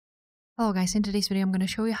Hello guys, in today's video I'm going to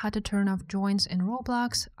show you how to turn off joins in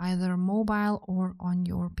Roblox, either mobile or on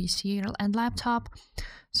your PC and laptop.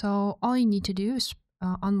 So all you need to do is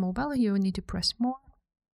on mobile you need to press more.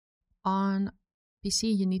 On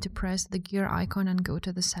PC you need to press the gear icon and go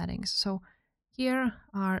to the settings. So here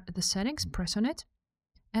are the settings, press on it.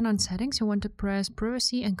 And on settings you want to press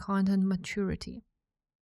privacy and content maturity.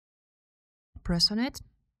 Press on it.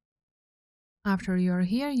 After you're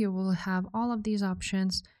here you will have all of these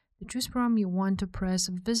options to choose from. You want to press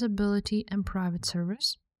visibility and private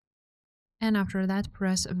servers, and after that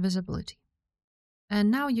press visibility,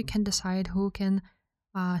 and now you can decide who can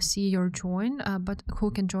see your join, but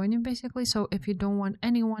who can join you basically. So if you don't want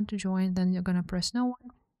anyone to join, then you're gonna press no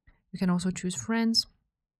one. You can also choose friends,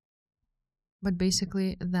 but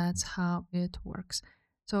basically that's how it works.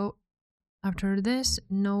 So after this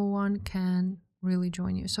no one can really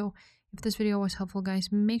join you. So if this video was helpful guys,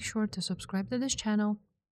 make sure to subscribe to this channel,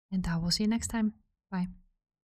 and I will see you next time. Bye.